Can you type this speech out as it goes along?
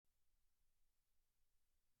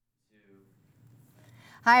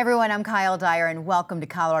Hi, everyone. I'm Kyle Dyer, and welcome to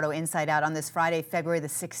Colorado Inside Out on this Friday, February the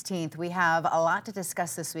 16th. We have a lot to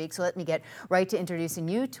discuss this week, so let me get right to introducing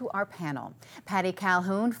you to our panel. Patty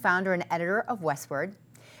Calhoun, founder and editor of Westward.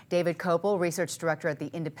 David Kopel, research director at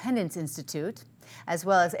the Independence Institute, as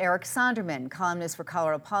well as Eric Sonderman, columnist for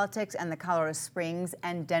Colorado Politics and the Colorado Springs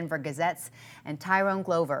and Denver Gazettes, and Tyrone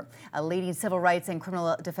Glover, a leading civil rights and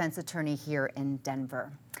criminal defense attorney here in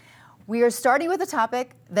Denver. We are starting with a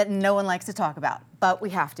topic that no one likes to talk about, but we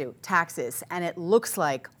have to, taxes. And it looks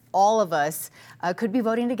like all of us could be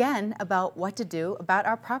voting again about what to do about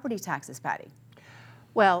our property taxes, Patty.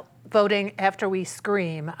 Well, voting after we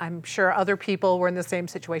scream. I'm sure other people were in the same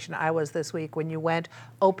situation I was this week when you went,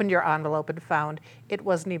 opened your envelope and found it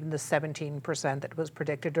wasn't even the 17% that was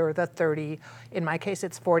predicted or the 30. In my case,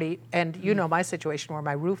 it's 40. And you know my situation where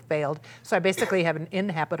my roof failed. So I basically have an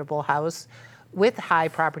inhabitable house with high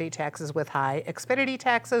property taxes, with high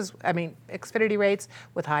Xfinity rates,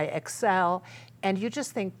 with high Excel. And you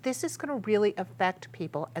just think this is going to really affect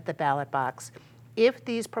people at the ballot box. If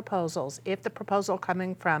these proposals, if the proposal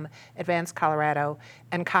coming from Advanced Colorado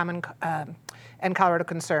and Colorado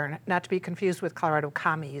Concern, not to be confused with Colorado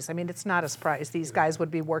Commies, I mean, it's not a surprise. These guys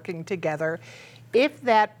would be working together. If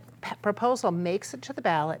that proposal makes it to the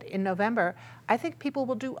ballot in November, I think people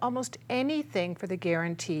will do almost anything for the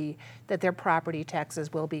guarantee that their property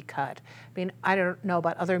taxes will be cut. I mean, I don't know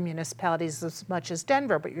about other municipalities as much as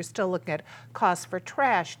Denver, but you're still looking at costs for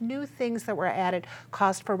trash, new things that were added,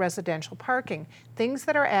 cost for residential parking, things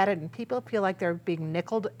that are added and people feel like they're being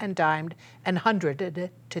nickeled and dimed and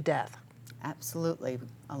hundreded to death. Absolutely.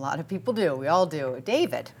 A lot of people do. We all do.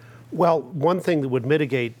 David. Well, one thing that would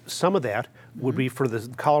mitigate some of that would be for the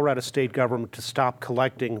Colorado state government to stop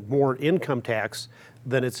collecting more income tax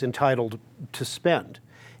than it's entitled to spend.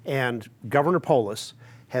 And Governor Polis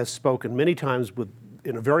has spoken many times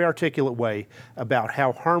in a very articulate way about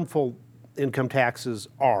how harmful income taxes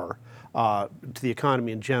are to the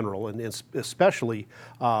economy in general, and especially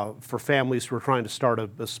for families who are trying to start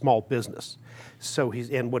a small business. So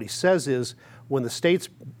what he says is, when the state's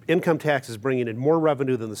income tax is bringing in more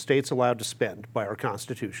revenue than the state's allowed to spend by our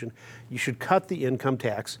Constitution, you should cut the income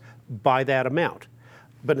tax by that amount.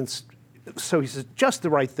 So he says just the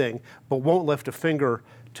right thing, but won't lift a finger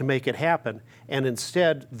to make it happen. And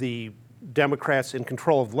instead, the Democrats in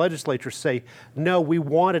control of the legislature say, no, we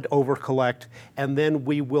want to overcollect, and then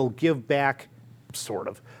we will give back, sort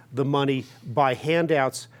of, the money by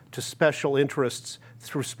handouts to special interests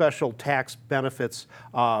through special tax benefits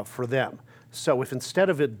for them. So if instead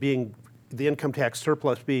of it being the income tax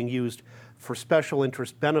surplus being used for special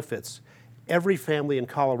interest benefits, every family in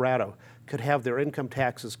Colorado could have their income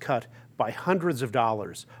taxes cut by hundreds of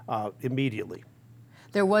dollars immediately.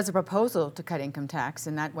 There was a proposal to cut income tax,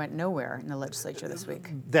 and that went nowhere in the legislature this week.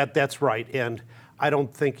 That's right, and I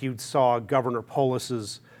don't think you saw Governor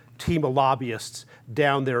Polis's team of lobbyists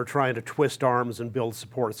down there trying to twist arms and build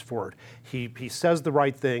supports for it. He says the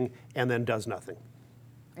right thing and then does nothing.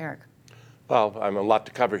 Eric. Well, I'm a lot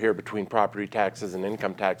to cover here between property taxes and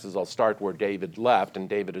income taxes. I'll start where David left, and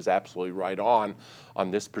David is absolutely right on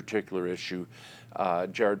this particular issue.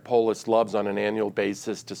 Jared Polis loves on an annual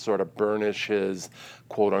basis to sort of burnish his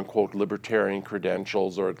quote-unquote libertarian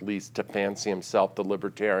credentials, or at least to fancy himself the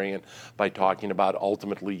libertarian by talking about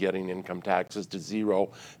ultimately getting income taxes to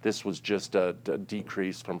zero. This was just a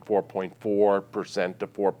decrease from 4.4% to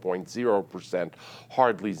 4.0%,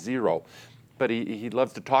 hardly zero. But he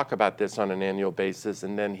loves to talk about this on an annual basis,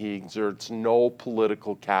 and then he exerts no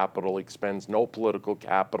political capital, expends no political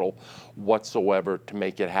capital whatsoever to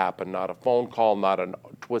make it happen. Not a phone call, not a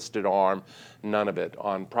twisted arm, none of it.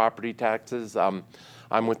 On property taxes, I'm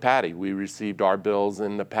with Patty. We received our bills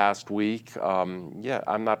in the past week.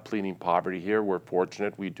 I'm not pleading poverty here. We're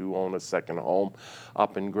fortunate. We do own a second home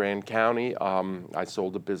up in Grand County. I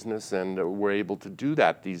sold a business, and we're able to do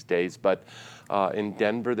that these days. But in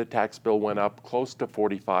Denver, the tax bill went up close to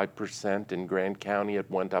 45%. In Grand County,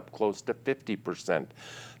 it went up close to 50%.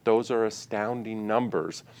 Those are astounding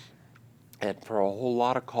numbers. And for a whole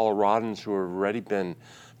lot of Coloradans who have already been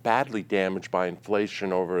badly damaged by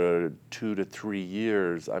inflation over 2 to 3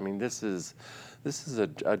 years, I mean, this is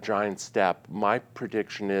a giant step. My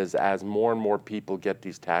prediction is, as more and more people get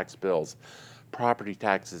these tax bills, property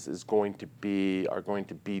taxes are going to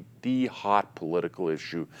be the hot political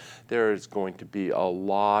issue. There is going to be a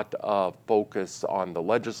lot of focus on the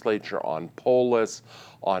legislature, on Polis,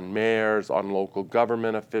 on mayors, on local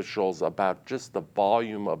government officials about just the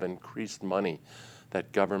volume of increased money that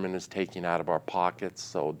government is taking out of our pockets.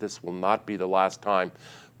 So this will not be the last time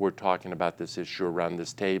we're talking about this issue around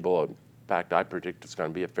this table. In fact, I predict it's going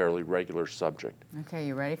to be a fairly regular subject. Okay,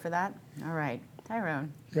 you ready for that? All right.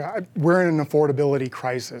 Tyrone. Yeah, we're in an affordability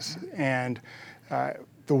crisis, and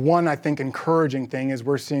the one, I think, encouraging thing is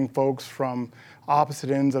we're seeing folks from opposite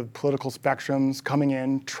ends of political spectrums coming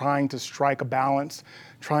in, trying to strike a balance,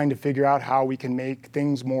 trying to figure out how we can make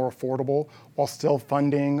things more affordable while still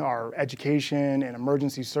funding our education and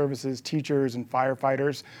emergency services, teachers and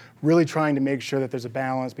firefighters, really trying to make sure that there's a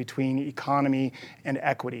balance between economy and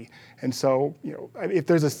equity. And so, if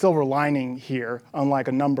there's a silver lining here, unlike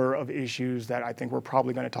a number of issues that I think we're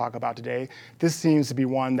probably going to talk about today, this seems to be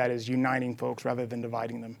one that is uniting folks rather than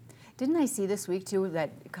dividing them. Didn't I see this week, too, that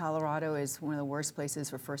Colorado is one of the worst places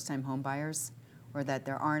for first-time home buyers? Or that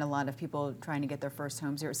there aren't a lot of people trying to get their first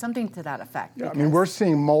homes here, something to that effect. Yeah, I mean, we're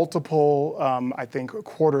seeing multiple, I think,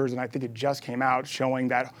 quarters, and I think it just came out, showing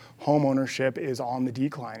that home ownership is on the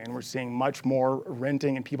decline, and we're seeing much more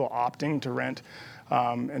renting and people opting to rent.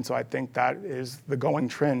 And so I think that is the going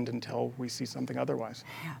trend until we see something otherwise.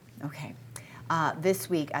 Yeah, okay. This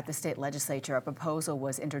week at the state legislature, a proposal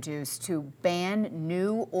was introduced to ban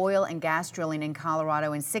new oil and gas drilling in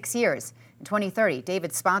Colorado in 6 years. In 2030,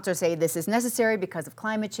 David's sponsors say this is necessary because of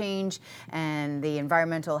climate change and the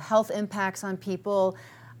environmental health impacts on people.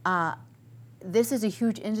 This is a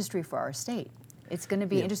huge industry for our state. It's going to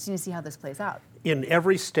be interesting to see how this plays out. In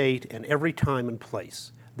every state and every time and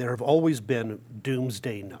place, there have always been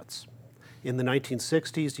doomsday nuts. In the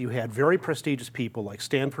 1960s, you had very prestigious people like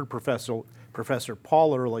Stanford Professor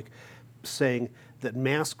Paul Ehrlich saying that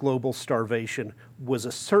mass global starvation was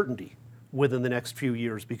a certainty within the next few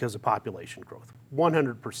years because of population growth.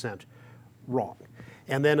 100% wrong.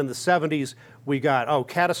 And then in the 70s, we got,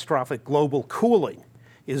 catastrophic global cooling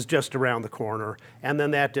is just around the corner, and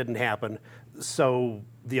then that didn't happen. So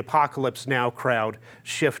the apocalypse now crowd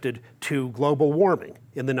shifted to global warming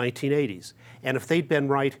in the 1980s. And if they'd been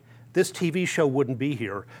right, this TV show wouldn't be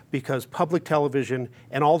here because public television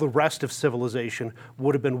and all the rest of civilization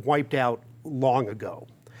would have been wiped out long ago.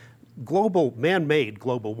 Man-made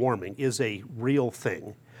global warming is a real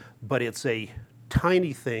thing, but it's a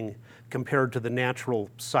tiny thing compared to the natural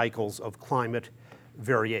cycles of climate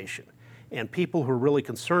variation. And people who are really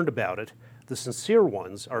concerned about it, the sincere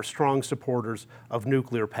ones, are strong supporters of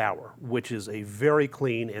nuclear power, which is a very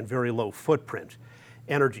clean and very low footprint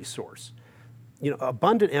energy source.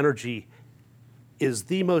 Abundant energy is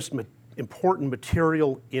the most important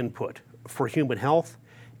material input for human health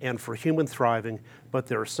and for human thriving, but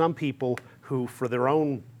there are some people who, for their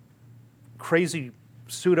own crazy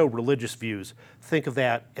pseudo-religious views, think of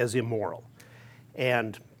that as immoral.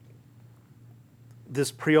 And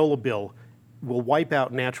this Priola bill will wipe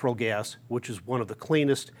out natural gas, which is one of the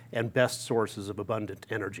cleanest and best sources of abundant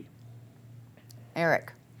energy.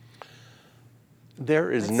 Eric.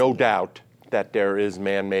 There is no doubt that there is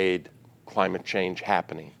man-made climate change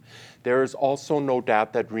happening. There is also no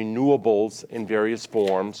doubt that renewables in various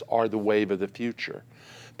forms are the wave of the future.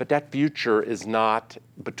 But that future is not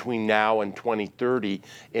between now and 2030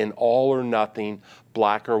 in all or nothing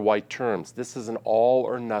black or white terms. This is an all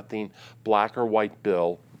or nothing black or white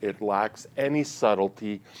bill. It lacks any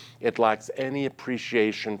subtlety. It lacks any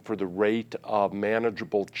appreciation for the rate of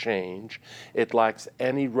manageable change. It lacks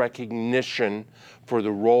any recognition for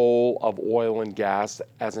the role of oil and gas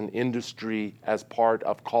as an industry, as part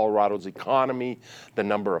of Colorado's economy, the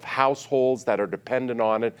number of households that are dependent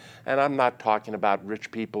on it. And I'm not talking about rich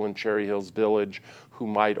people in Cherry Hills Village who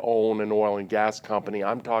might own an oil and gas company.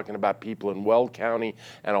 I'm talking about people in Weld County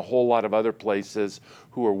and a whole lot of other places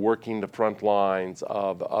who are working the front lines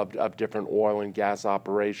of different oil and gas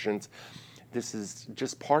operations. This is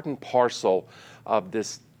just part and parcel of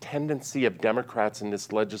this tendency of Democrats in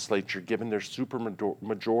this legislature, given their super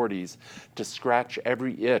majorities, to scratch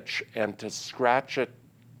every itch and to scratch it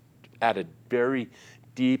at a very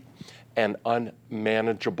deep and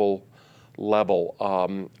unmanageable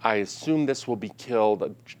level. I assume this will be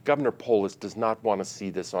killed. Governor Polis does not want to see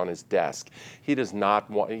this on his desk. He does not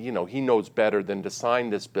want, he knows better than to sign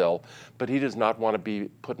this bill, but he does not want to be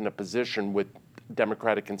put in a position with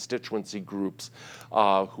Democratic constituency groups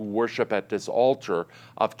who worship at this altar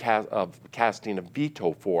of casting a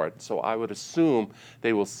veto for it. So I would assume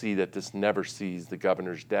they will see that this never sees the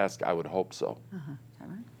governor's desk. I would hope so.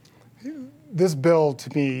 This bill,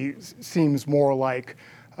 to me, seems more like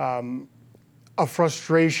a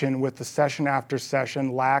frustration with the session after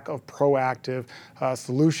session lack of proactive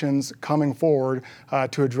solutions coming forward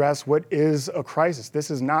to address what is a crisis.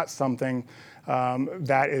 This is not something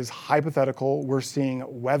that is hypothetical. We're seeing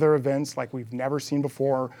weather events like we've never seen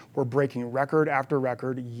before. We're breaking record after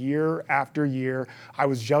record, year after year. I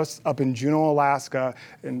was just up in Juneau, Alaska,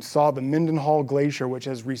 and saw the Mendenhall Glacier, which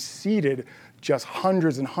has receded just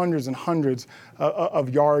hundreds and hundreds and hundreds of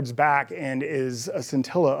yards back and is a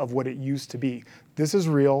scintilla of what it used to be. This is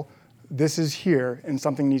real. This is here, and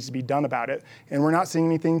something needs to be done about it. And we're not seeing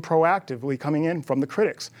anything proactively coming in from the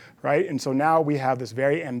critics, right? And so now we have this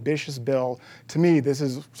very ambitious bill. To me, this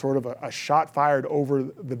is sort of a shot fired over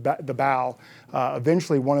the bow.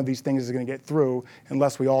 Eventually, one of these things is going to get through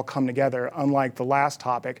unless we all come together, unlike the last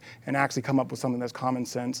topic, and actually come up with something that's common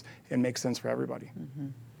sense and makes sense for everybody. Mm-hmm.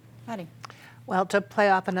 Patty. Well, to play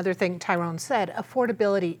off another thing Tyrone said,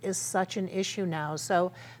 affordability is such an issue now.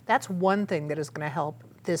 So that's one thing that is going to help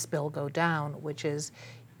this bill go down, which is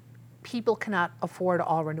people cannot afford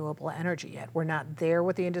all renewable energy yet. We're not there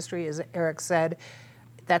with the industry, as Eric said.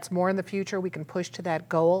 That's more in the future. We can push to that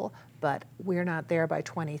goal, but we're not there by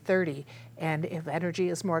 2030. And if energy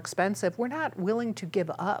is more expensive, we're not willing to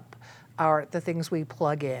give up the things we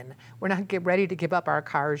plug in. We're not ready to give up our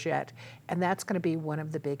cars yet. And that's going to be one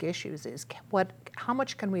of the big issues is how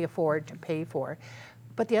much can we afford to pay for?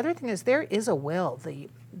 But the other thing is there is a will.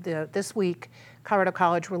 This week, Colorado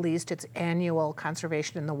College released its annual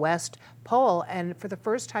Conservation in the West poll, and for the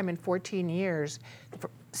first time in 14 years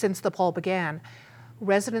since the poll began,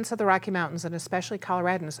 residents of the Rocky Mountains, and especially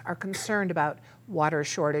Coloradans, are concerned about water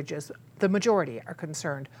shortages. The majority are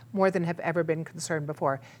concerned, more than have ever been concerned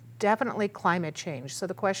before. Definitely climate change. So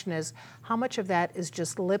the question is, how much of that is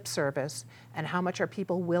just lip service, and how much are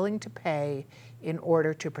people willing to pay in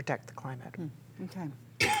order to protect the climate? Okay.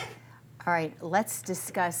 All right, let's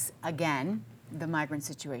discuss again the migrant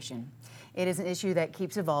situation. It is an issue that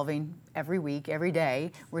keeps evolving every week, every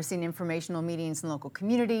day. We're seeing informational meetings in local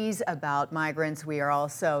communities about migrants. We are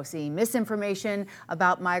also seeing misinformation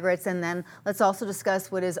about migrants. And then let's also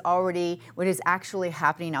discuss what is actually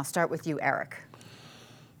happening. I'll start with you, Eric.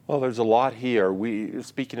 Well, there's a lot here.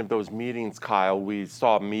 Speaking of those meetings, Kyle, we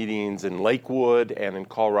saw meetings in Lakewood and in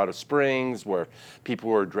Colorado Springs where people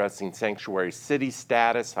were addressing sanctuary city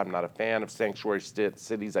status. I'm not a fan of sanctuary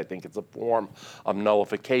cities. I think it's a form of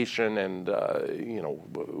nullification, and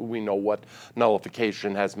we know what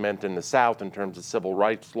nullification has meant in the South in terms of civil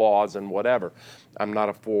rights laws and whatever. I'm not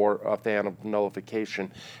a fan of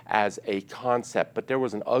nullification as a concept, but there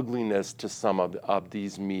was an ugliness to some of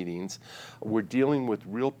these meetings. We're dealing with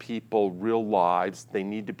real people, real lives. They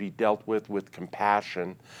need to be dealt with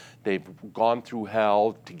compassion. They've gone through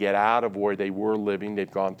hell to get out of where they were living. They've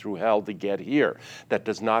gone through hell to get here. That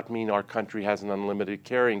does not mean our country has an unlimited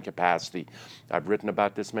carrying capacity. I've written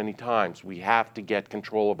about this many times. We have to get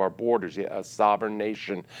control of our borders. A sovereign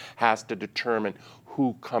nation has to determine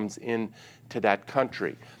who comes in to that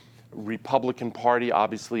country. Republican Party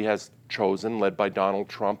obviously has chosen, led by Donald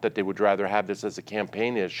Trump, that they would rather have this as a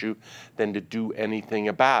campaign issue than to do anything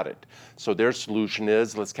about it. So their solution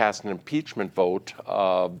is, let's cast an impeachment vote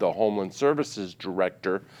of the Homeland Services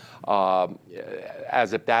director,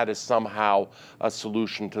 as if that is somehow a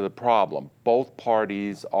solution to the problem. Both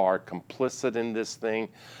parties are complicit in this thing.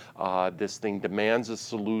 This thing demands a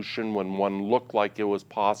solution. When one looked like it was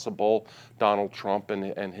possible, Donald Trump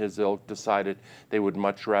and his ilk decided they would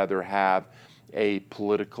much rather have a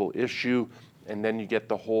political issue. And then you get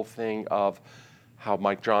the whole thing of how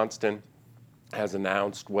Mike Johnston has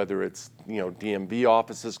announced, whether it's DMV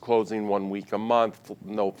offices closing 1 week a month,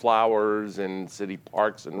 no flowers in city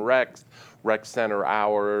parks and rec center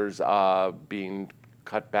hours being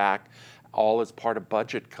cut back, all as part of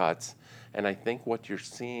budget cuts. And I think what you're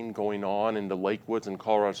seeing going on in the Lakewoods and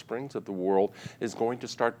Colorado Springs of the world is going to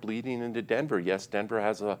start bleeding into Denver. Yes, Denver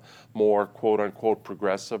has a more quote-unquote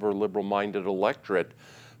progressive or liberal-minded electorate,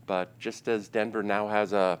 but just as Denver now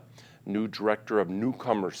has a new director of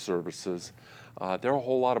newcomer services, there are a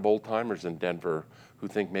whole lot of old-timers in Denver who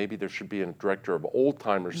think maybe there should be a director of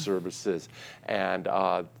old-timer services, and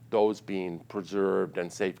those being preserved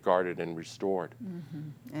and safeguarded and restored.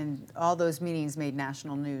 Mm-hmm. And all those meetings made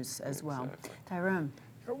national news as well. Exactly. Tyrone.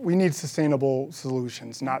 We need sustainable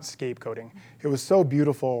solutions, not scapegoating. It was so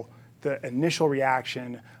beautiful, the initial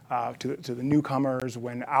reaction to the newcomers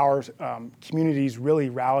when our communities really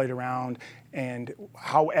rallied around, and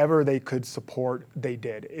however they could support, they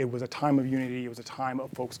did. It was a time of unity. It was a time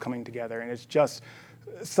of folks coming together, and it's just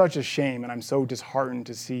such a shame, and I'm so disheartened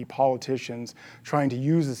to see politicians trying to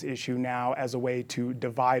use this issue now as a way to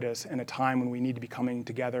divide us in a time when we need to be coming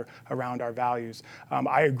together around our values.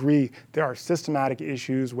 I agree, there are systematic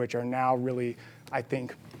issues which are now really, I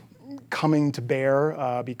think, coming to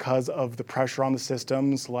bear because of the pressure on the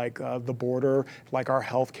systems like the border, like our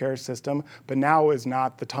healthcare system. But now is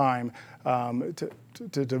not the time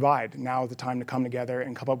to divide. Now is the time to come together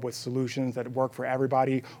and come up with solutions that work for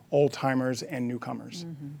everybody, old timers and newcomers.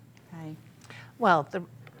 Mm-hmm. Hi. Well,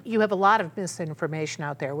 you have a lot of misinformation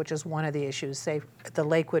out there, which is one of the issues. Say at the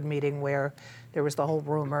Lakewood meeting where there was the whole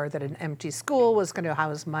rumor that an empty school was going to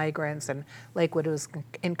house migrants and Lakewood was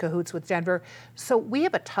in cahoots with Denver. So we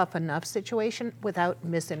have a tough enough situation without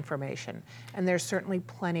misinformation. And there's certainly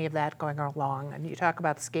plenty of that going along. And you talk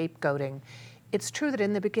about scapegoating. It's true that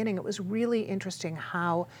in the beginning it was really interesting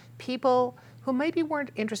how people who maybe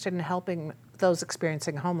weren't interested in helping those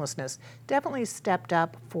experiencing homelessness definitely stepped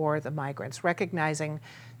up for the migrants, recognizing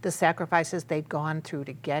the sacrifices they'd gone through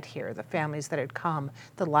to get here, the families that had come,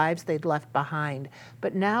 the lives they'd left behind.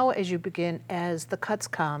 But now as the cuts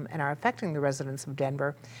come and are affecting the residents of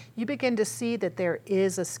Denver, you begin to see that there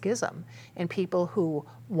is a schism in people who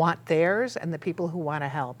want theirs and the people who want to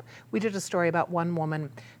help. We did a story about one woman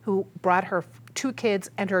who brought her 2 kids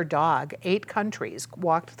and her dog, 8 countries,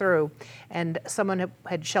 walked through, and someone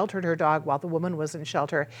had sheltered her dog while the woman was in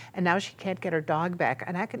shelter, and now she can't get her dog back.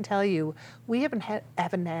 And I can tell you, we haven't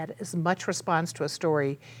had as much response to a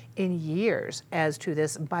story in years as to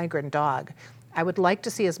this migrant dog. I would like to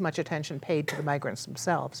see as much attention paid to the migrants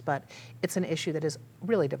themselves, but it's an issue that is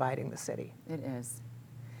really dividing the city. It is.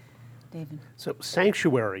 David. So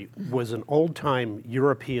sanctuary was an old-time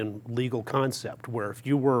European legal concept where if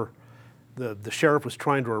you were, the sheriff was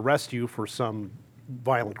trying to arrest you for some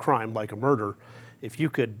violent crime like a murder, if you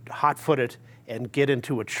could hot-foot it and get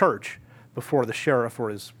into a church before the sheriff or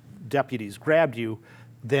his deputies grabbed you,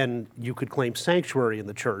 then you could claim sanctuary in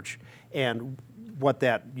the church. And what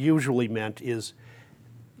that usually meant is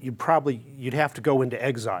you'd have to go into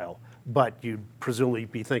exile, but you'd presumably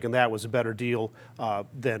be thinking that was a better deal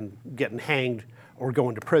than getting hanged or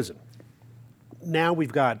going to prison. Now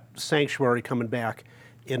we've got sanctuary coming back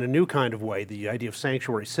in a new kind of way. The idea of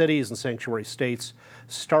sanctuary cities and sanctuary states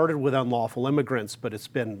started with unlawful immigrants, but it's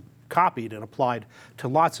been copied and applied to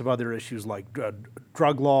lots of other issues like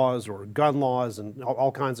drug laws or gun laws and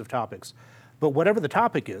all kinds of topics. But whatever the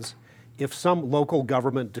topic is, if some local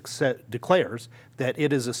government declares that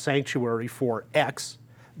it is a sanctuary for X,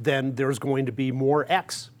 then there's going to be more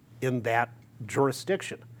X in that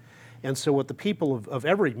jurisdiction. And so what the people of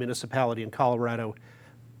every municipality in Colorado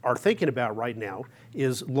are thinking about right now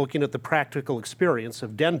is looking at the practical experience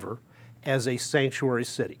of Denver as a sanctuary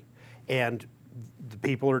city. And the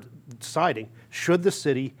people are deciding, should the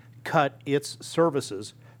city cut its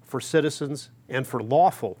services for citizens and for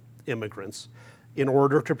lawful immigrants in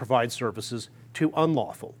order to provide services to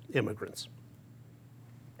unlawful immigrants?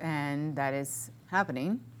 And that is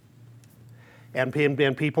happening. And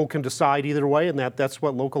people can decide either way, and that's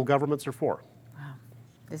what local governments are for. Wow.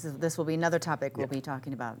 This will be another topic we'll be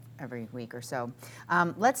talking about every week or so.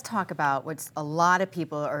 Let's talk about what a lot of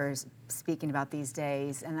people are speaking about these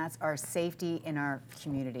days, and that's our safety in our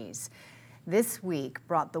communities. This week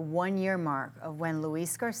brought the 1-year mark of when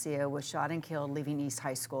Luis Garcia was shot and killed leaving East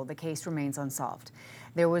High School. The case remains unsolved.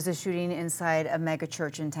 There was a shooting inside a mega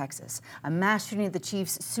church in Texas, a mass shooting at the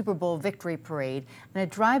Chiefs' Super Bowl victory parade, and a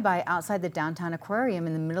drive-by outside the downtown aquarium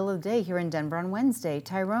in the middle of the day here in Denver on Wednesday.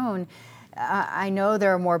 Tyrone, I know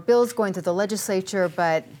there are more bills going through the legislature,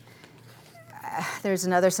 but there's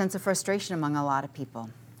another sense of frustration among a lot of people.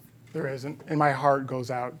 There isn't, and my heart goes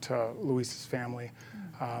out to Luis's family.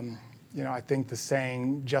 I think the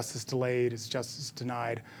saying, justice delayed is justice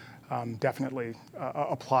denied, definitely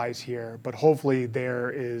applies here. But hopefully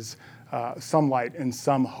there is some light and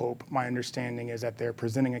some hope. My understanding is that they're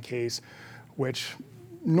presenting a case which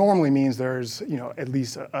normally means there's at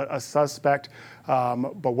least a suspect,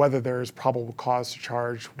 but whether there's probable cause to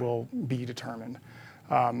charge will be determined.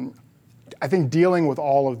 I think dealing with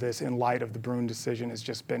all of this in light of the Brune decision has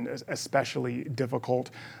just been especially difficult.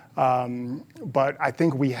 But I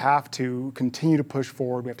think we have to continue to push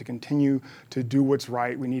forward. We have to continue to do what's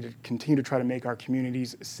right. We need to continue to try to make our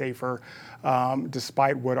communities safer,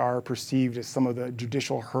 despite what are perceived as some of the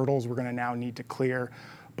judicial hurdles we're going to now need to clear.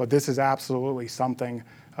 But this is absolutely something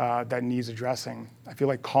that needs addressing. I feel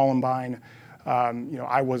like Columbine,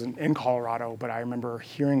 I wasn't in Colorado, but I remember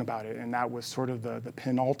hearing about it, and that was sort of the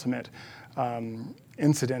penultimate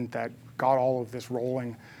incident that got all of this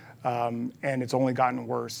rolling. And it's only gotten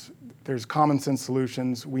worse. There's common sense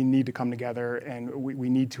solutions. We need to come together, and we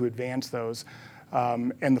need to advance those.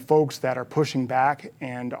 And the folks that are pushing back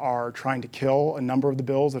and are trying to kill a number of the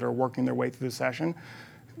bills that are working their way through the session,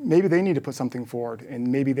 maybe they need to put something forward, and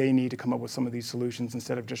maybe they need to come up with some of these solutions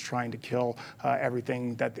instead of just trying to kill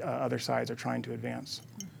everything that the other sides are trying to advance.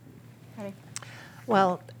 Patty?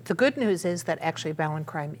 Well, the good news is that actually violent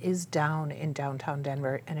crime is down in downtown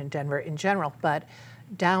Denver and in Denver in general, but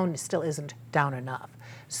down still isn't down enough.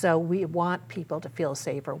 So we want people to feel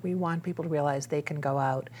safer. We want people to realize they can go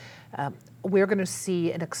out. We're going to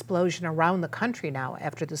see an explosion around the country now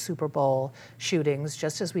after the Super Bowl shootings,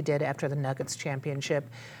 just as we did after the Nuggets championship.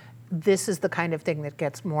 This is the kind of thing that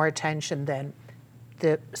gets more attention than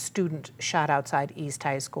the student shot outside East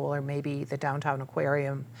High School or maybe the downtown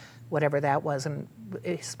aquarium, whatever that was, and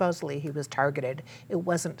supposedly he was targeted. It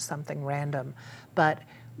wasn't something random. But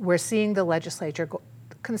we're seeing the legislature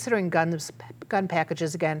considering gun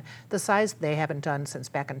packages again, the size they haven't done since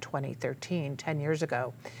back in 2013, 10 years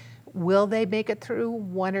ago. Will they make it through?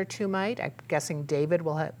 One or two might. I'm guessing David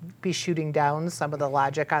will be shooting down some of the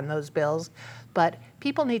logic on those bills. But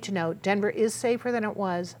people need to know Denver is safer than it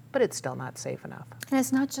was, but it's still not safe enough. And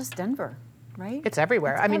it's not just Denver, right? It's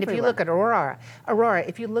everywhere. It's I mean, everywhere. If you look at Aurora,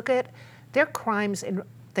 if you look at their crimes in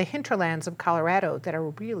the hinterlands of Colorado that are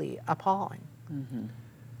really appalling. Mm-hmm.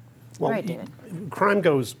 Well, right, David. Crime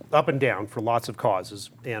goes up and down for lots of causes,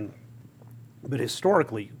 but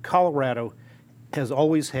historically, Colorado has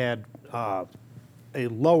always had a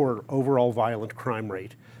lower overall violent crime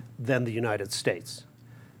rate than the United States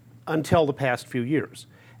until the past few years.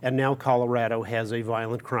 And now Colorado has a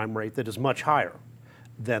violent crime rate that is much higher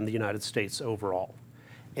than the United States overall.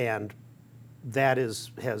 And that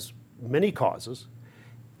has many causes.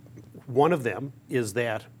 One of them is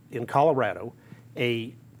that in Colorado,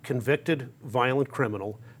 a convicted violent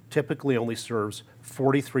criminal typically only serves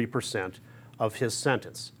 43% of his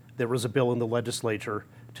sentence. There was a bill in the legislature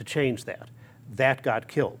to change that. That got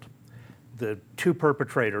killed. The two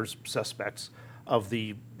perpetrators, suspects, of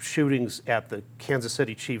the shootings at the Kansas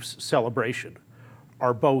City Chiefs celebration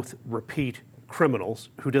are both repeat criminals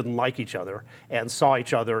who didn't like each other and saw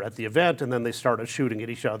each other at the event, and then they started shooting at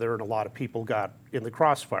each other, and a lot of people got in the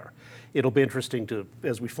crossfire. It'll be interesting to,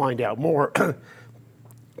 as we find out more,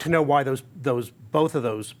 to know why both of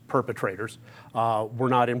those perpetrators were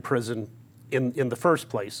not in prison in the first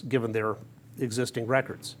place, given their existing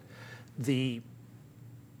records. The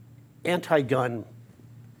anti-gun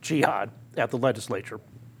jihad at the legislature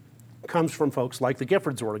comes from folks like the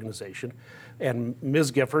Giffords organization, and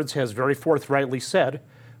Ms. Giffords has very forthrightly said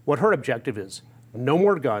what her objective is: no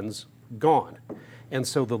more guns, gone. And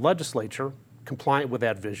so the legislature, compliant with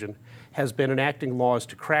that vision, has been enacting laws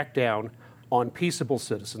to crack down on peaceable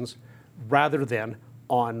citizens rather than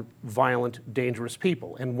on violent, dangerous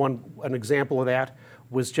people. And an example of that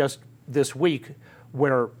was just this week,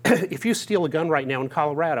 where if you steal a gun right now in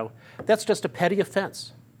Colorado, that's just a petty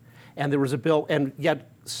offense. And there was a bill, and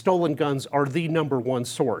yet stolen guns are the #1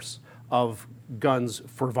 source of guns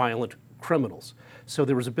for violent criminals. So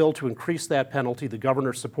there was a bill to increase that penalty. The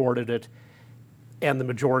governor supported it, and the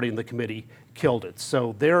majority in the committee killed it.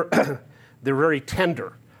 So they're very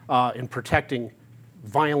tender in protecting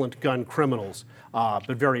violent gun criminals,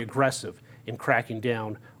 but very aggressive in cracking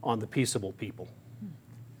down on the peaceable people.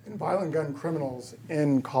 And violent gun criminals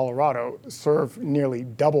in Colorado serve nearly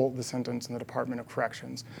double the sentence in the Department of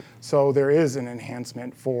Corrections. So there is an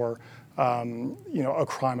enhancement for a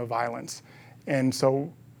crime of violence. And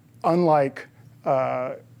so unlike,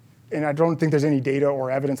 and I don't think there's any data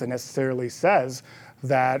or evidence that necessarily says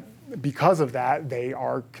that because of that, they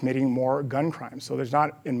are committing more gun crimes. So there's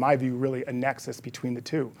not, in my view, really a nexus between the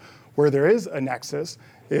two. Where there is a nexus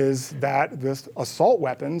is that this assault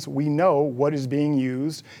weapons, we know what is being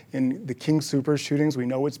used in the King Soopers shootings. We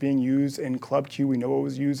know what's being used in Club Q. We know what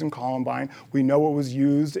was used in Columbine. We know what was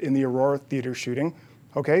used in the Aurora Theater shooting.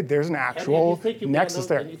 Okay, there's an actual nexus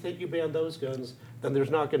there. And you think you ban those guns, then there's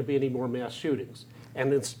not going to be any more mass shootings.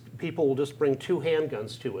 And people will just bring 2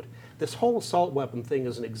 handguns to it. This whole assault weapon thing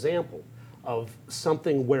is an example of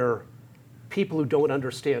something where people who don't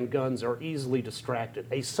understand guns are easily distracted.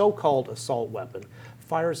 A so-called assault weapon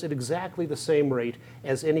fires at exactly the same rate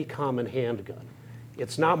as any common handgun.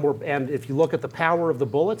 It's not more, and if you look at the power of the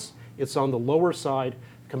bullets, it's on the lower side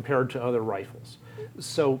compared to other rifles.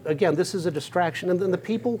 So again, this is a distraction, and then the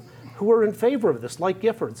people who are in favor of this, like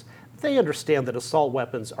Giffords, they understand that assault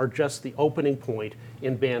weapons are just the opening point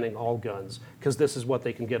in banning all guns, because this is what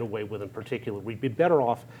they can get away with in particular. We'd be better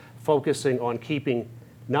off focusing on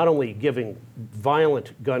not only giving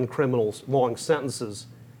violent gun criminals long sentences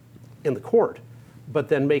in the court, but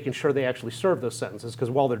then making sure they actually serve those sentences, because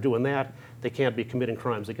while they're doing that, they can't be committing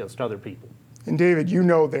crimes against other people. And David, you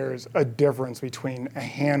know there's a difference between a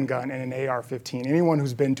handgun and an AR-15. Anyone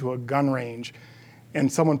who's been to a gun range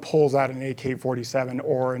and someone pulls out an AK-47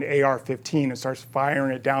 or an AR-15 and starts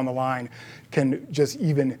firing it down the line, can just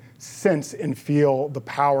even sense and feel the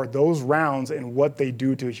power, those rounds and what they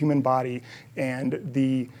do to a human body and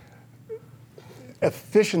the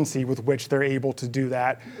efficiency with which they're able to do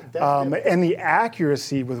that, and the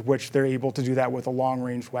accuracy with which they're able to do that with a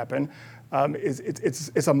long-range weapon.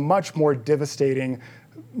 It's a much more devastating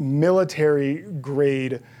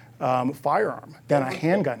military-grade firearm than a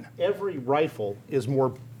handgun. Every rifle is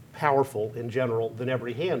more powerful in general than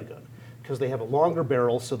every handgun because they have a longer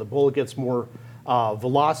barrel, so the bullet gets more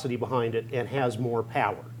velocity behind it and has more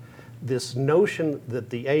power. This notion that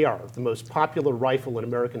the AR, the most popular rifle in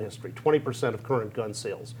American history, 20% of current gun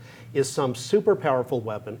sales, is some super powerful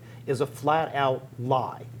weapon is a flat-out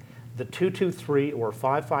lie. The .223 or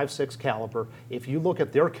 .556 caliber, if you look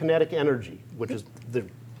at their kinetic energy, which is the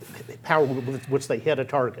power with which they hit a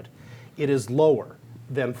target, it is lower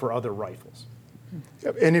than for other rifles.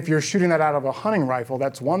 And if you're shooting that out of a hunting rifle,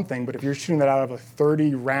 that's one thing, but if you're shooting that out of a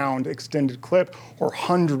 30-round extended clip or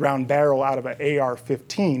 100-round barrel out of an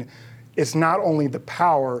AR-15, it's not only the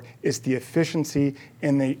power, it's the efficiency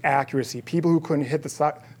and the accuracy. People who couldn't hit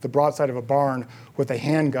the broadside of a barn with a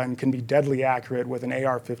handgun can be deadly accurate with an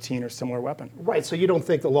AR-15 or similar weapon. Right, so you don't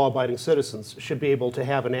think the law-abiding citizens should be able to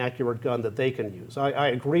have an accurate gun that they can use. I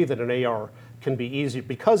agree that an AR can be easier,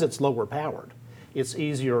 because it's lower powered, it's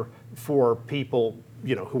easier for people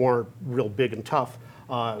who aren't real big and tough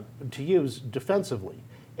to use defensively.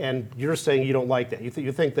 And you're saying you don't like that.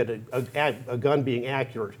 You think that a gun being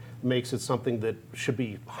accurate makes it something that should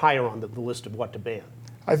be higher on the list of what to ban.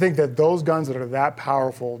 I think that those guns that are that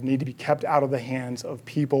powerful need to be kept out of the hands of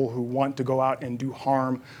people who want to go out and do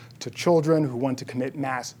harm to children, who want to commit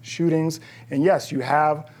mass shootings. And yes, you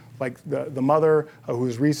have like the mother who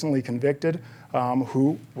was recently convicted,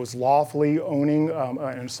 who was lawfully owning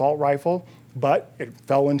an assault rifle, but it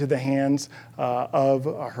fell into the hands of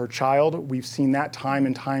her child. We've seen that time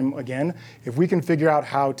and time again. If we can figure out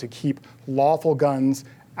how to keep lawful guns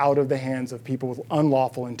out of the hands of people with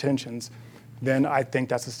unlawful intentions, then I think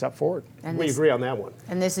that's a step forward. And we agree on that one.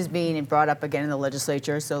 And this is being brought up again in the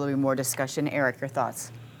legislature, so there'll be more discussion. Eric, your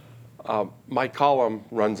thoughts? My column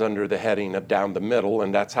runs under the heading of down the middle,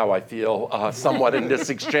 and that's how I feel somewhat in this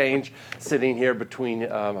exchange, sitting here between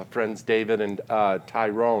friends David and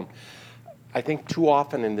Tyrone. I think too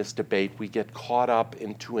often in this debate we get caught up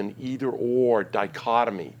into an either-or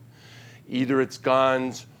dichotomy. Either it's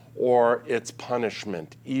guns or it's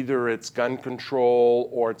punishment. Either it's gun control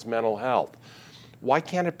or it's mental health. Why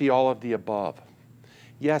can't it be all of the above?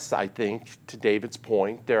 Yes, I think, to David's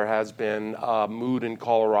point, there has been a mood in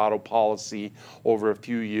Colorado policy over a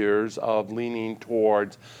few years of leaning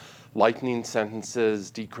towards lightening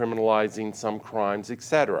sentences, decriminalizing some crimes,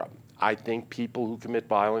 etc. I think people who commit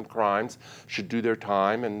violent crimes should do their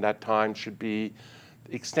time, and that time should be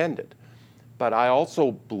extended. But I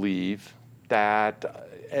also believe that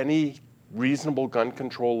any reasonable gun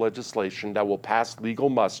control legislation that will pass legal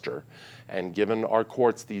muster, and given our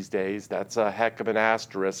courts these days, that's a heck of an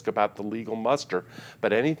asterisk about the legal muster,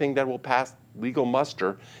 but anything that will pass legal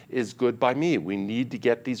muster is good by me. We need to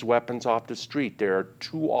get these weapons off the street. They're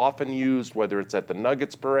too often used, whether it's at the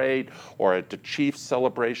Nuggets parade or at the Chiefs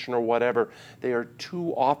celebration or whatever, they are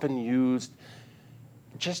too often used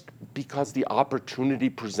just because the opportunity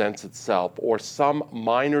presents itself or some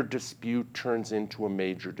minor dispute turns into a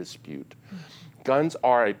major dispute. Guns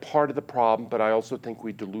are a part of the problem, but I also think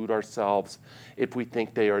we delude ourselves if we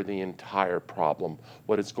think they are the entire problem.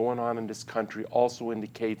 What is going on in this country also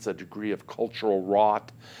indicates a degree of cultural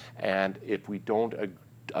rot, and if we don't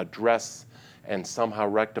address and somehow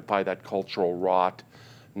rectify that cultural rot,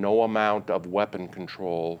 no amount of weapon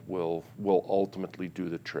control will ultimately do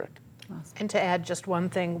the trick. And to add just one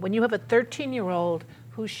thing, when you have a 13-year-old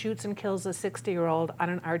who shoots and kills a 60-year-old on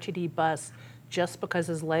an RTD bus just because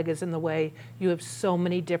his leg is in the way, you have so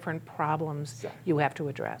many different problems you have to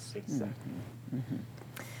address. Exactly.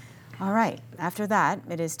 All right, after that,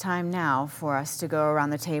 it is time now for us to go around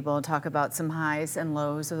the table and talk about some highs and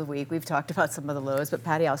lows of the week. We've talked about some of the lows, but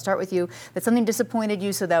Patty, I'll start with you. That something disappointed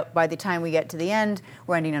you so that by the time we get to the end,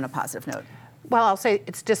 we're ending on a positive note. Well, I'll say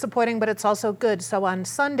it's disappointing, but it's also good. So on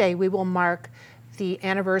Sunday, we will mark the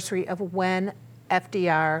anniversary of when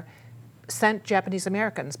FDR sent Japanese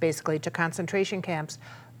Americans, basically, to concentration camps.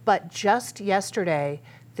 But just yesterday,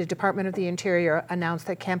 the Department of the Interior announced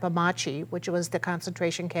that Camp Amachi, which was the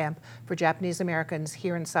concentration camp for Japanese Americans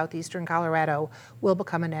here in southeastern Colorado, will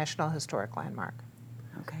become a National Historic Landmark.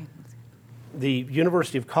 Okay. The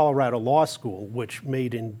University of Colorado Law School, which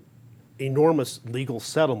made in enormous legal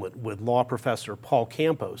settlement with law professor Paul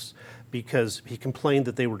Campos because he complained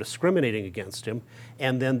that they were discriminating against him,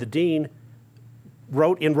 and then the dean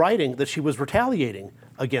wrote in writing that she was retaliating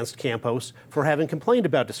against Campos for having complained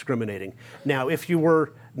about discriminating. Now, if you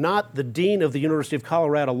were not the dean of the University of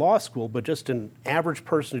Colorado Law School, but just an average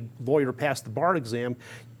person, lawyer passed the bar exam,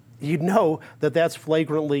 you'd know that that's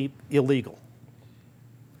flagrantly illegal.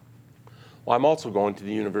 Well, I'm also going to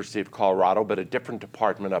the University of Colorado, but a different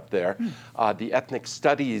department up there, the Ethnic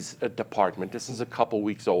Studies Department. This is a couple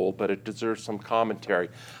weeks old, but it deserves some commentary.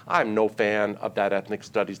 I'm no fan of that Ethnic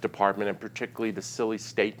Studies Department, and particularly the silly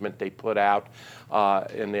statement they put out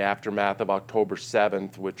in the aftermath of October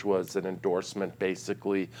 7th, which was an endorsement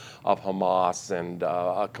basically of Hamas and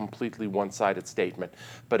a completely one-sided statement.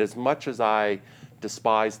 But as much as I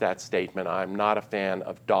despise that statement, I'm not a fan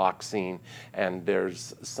of doxing, and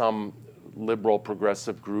there's some liberal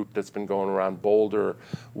progressive group that's been going around Boulder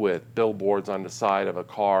with billboards on the side of a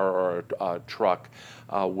car or a truck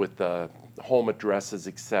with the home addresses,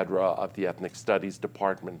 etc., of the Ethnic Studies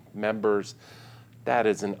Department members. That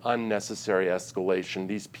is an unnecessary escalation.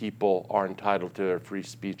 These people are entitled to their free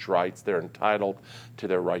speech rights. They're entitled to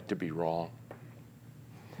their right to be wrong.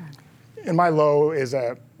 And my low is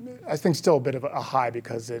I think still a bit of a high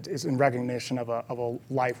because it is in recognition of a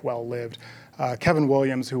life well lived. Kevin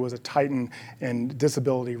Williams, who was a titan in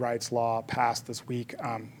disability rights law, passed this week.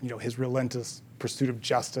 His relentless pursuit of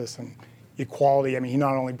justice and equality. I mean, he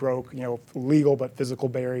not only broke legal but physical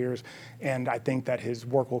barriers, and I think that his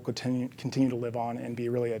work will continue to live on and be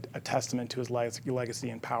really a testament to his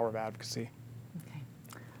legacy and power of advocacy. Okay,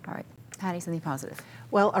 all right, Patty, something positive.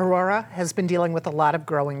 Well, Aurora has been dealing with a lot of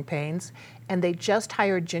growing pains, and they just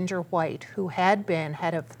hired Ginger White, who had been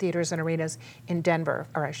head of theaters and arenas in Denver,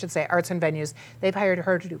 or I should say arts and venues. They've hired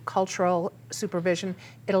her to do cultural supervision.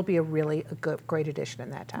 It'll be a great addition in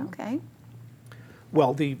that town. Okay.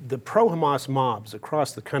 Well, the pro-Hamas mobs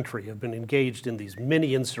across the country have been engaged in these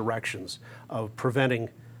mini insurrections of preventing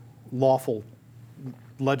lawful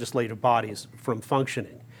legislative bodies from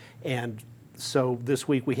functioning. And so this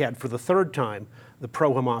week we had, for the third time, the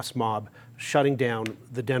pro-Hamas mob shutting down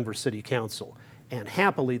the Denver City Council. And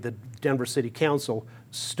happily, the Denver City Council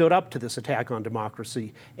stood up to this attack on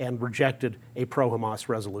democracy and rejected a pro-Hamas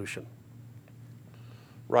resolution.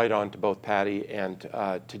 Right on to both Patty and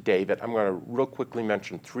to David. I'm going to real quickly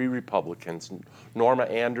mention 3 Republicans. Norma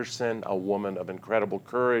Anderson, a woman of incredible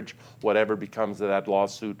courage, whatever becomes of that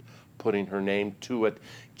lawsuit, putting her name to it.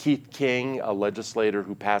 Keith King, a legislator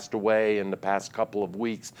who passed away in the past couple of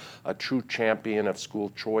weeks, a true champion of school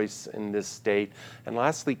choice in this state. And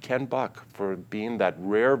lastly, Ken Buck, for being that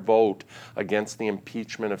rare vote against the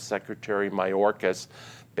impeachment of Secretary Mayorkas.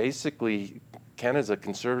 Basically, Ken is a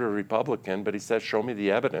conservative Republican, but he says, show me the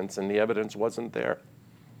evidence, and the evidence wasn't there.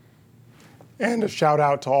 And a shout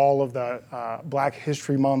out to all of the Black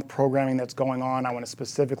History Month programming that's going on. I want to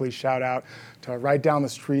specifically shout out to right down the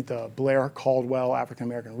street, the Blair Caldwell African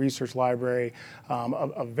American Research Library,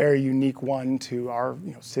 a very unique one to our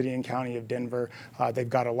city and county of Denver. They've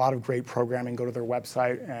got a lot of great programming. Go to their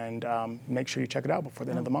website and make sure you check it out before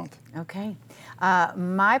the end of the month. Okay.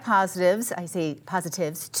 My positives, I say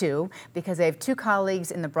positives too, because I have 2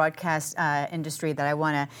 colleagues in the broadcast industry that I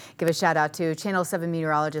want to give a shout out to. Channel 7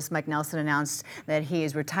 meteorologist Mike Nelson announced that he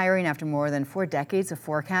is retiring after more than 4 decades of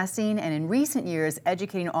forecasting and in recent years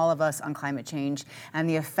educating all of us on climate change and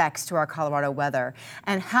the effects to our Colorado weather.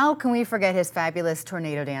 And how can we forget his fabulous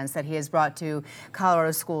tornado dance that he has brought to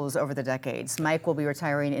Colorado schools over the decades? Mike will be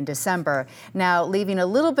retiring in December. Now, leaving a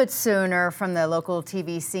little bit sooner from the local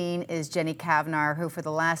TV scene is Jenny Kavnar, who for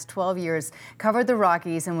the last 12 years covered the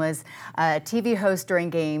Rockies and was a TV host during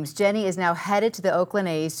games. Jenny is now headed to the Oakland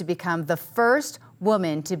A's to become the first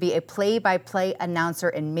woman to be a play-by-play announcer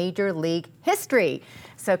in Major League history.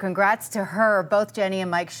 So congrats to her. Both Jenny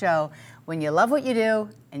and Mike show when you love what you do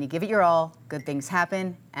and you give it your all, good things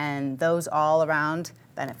happen, and those all around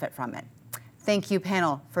benefit from it. Thank you,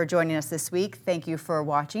 panel, for joining us this week. Thank you for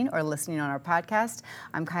watching or listening on our podcast.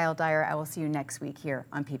 I'm Kyle Dyer. I will see you next week here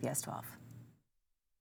on PBS 12.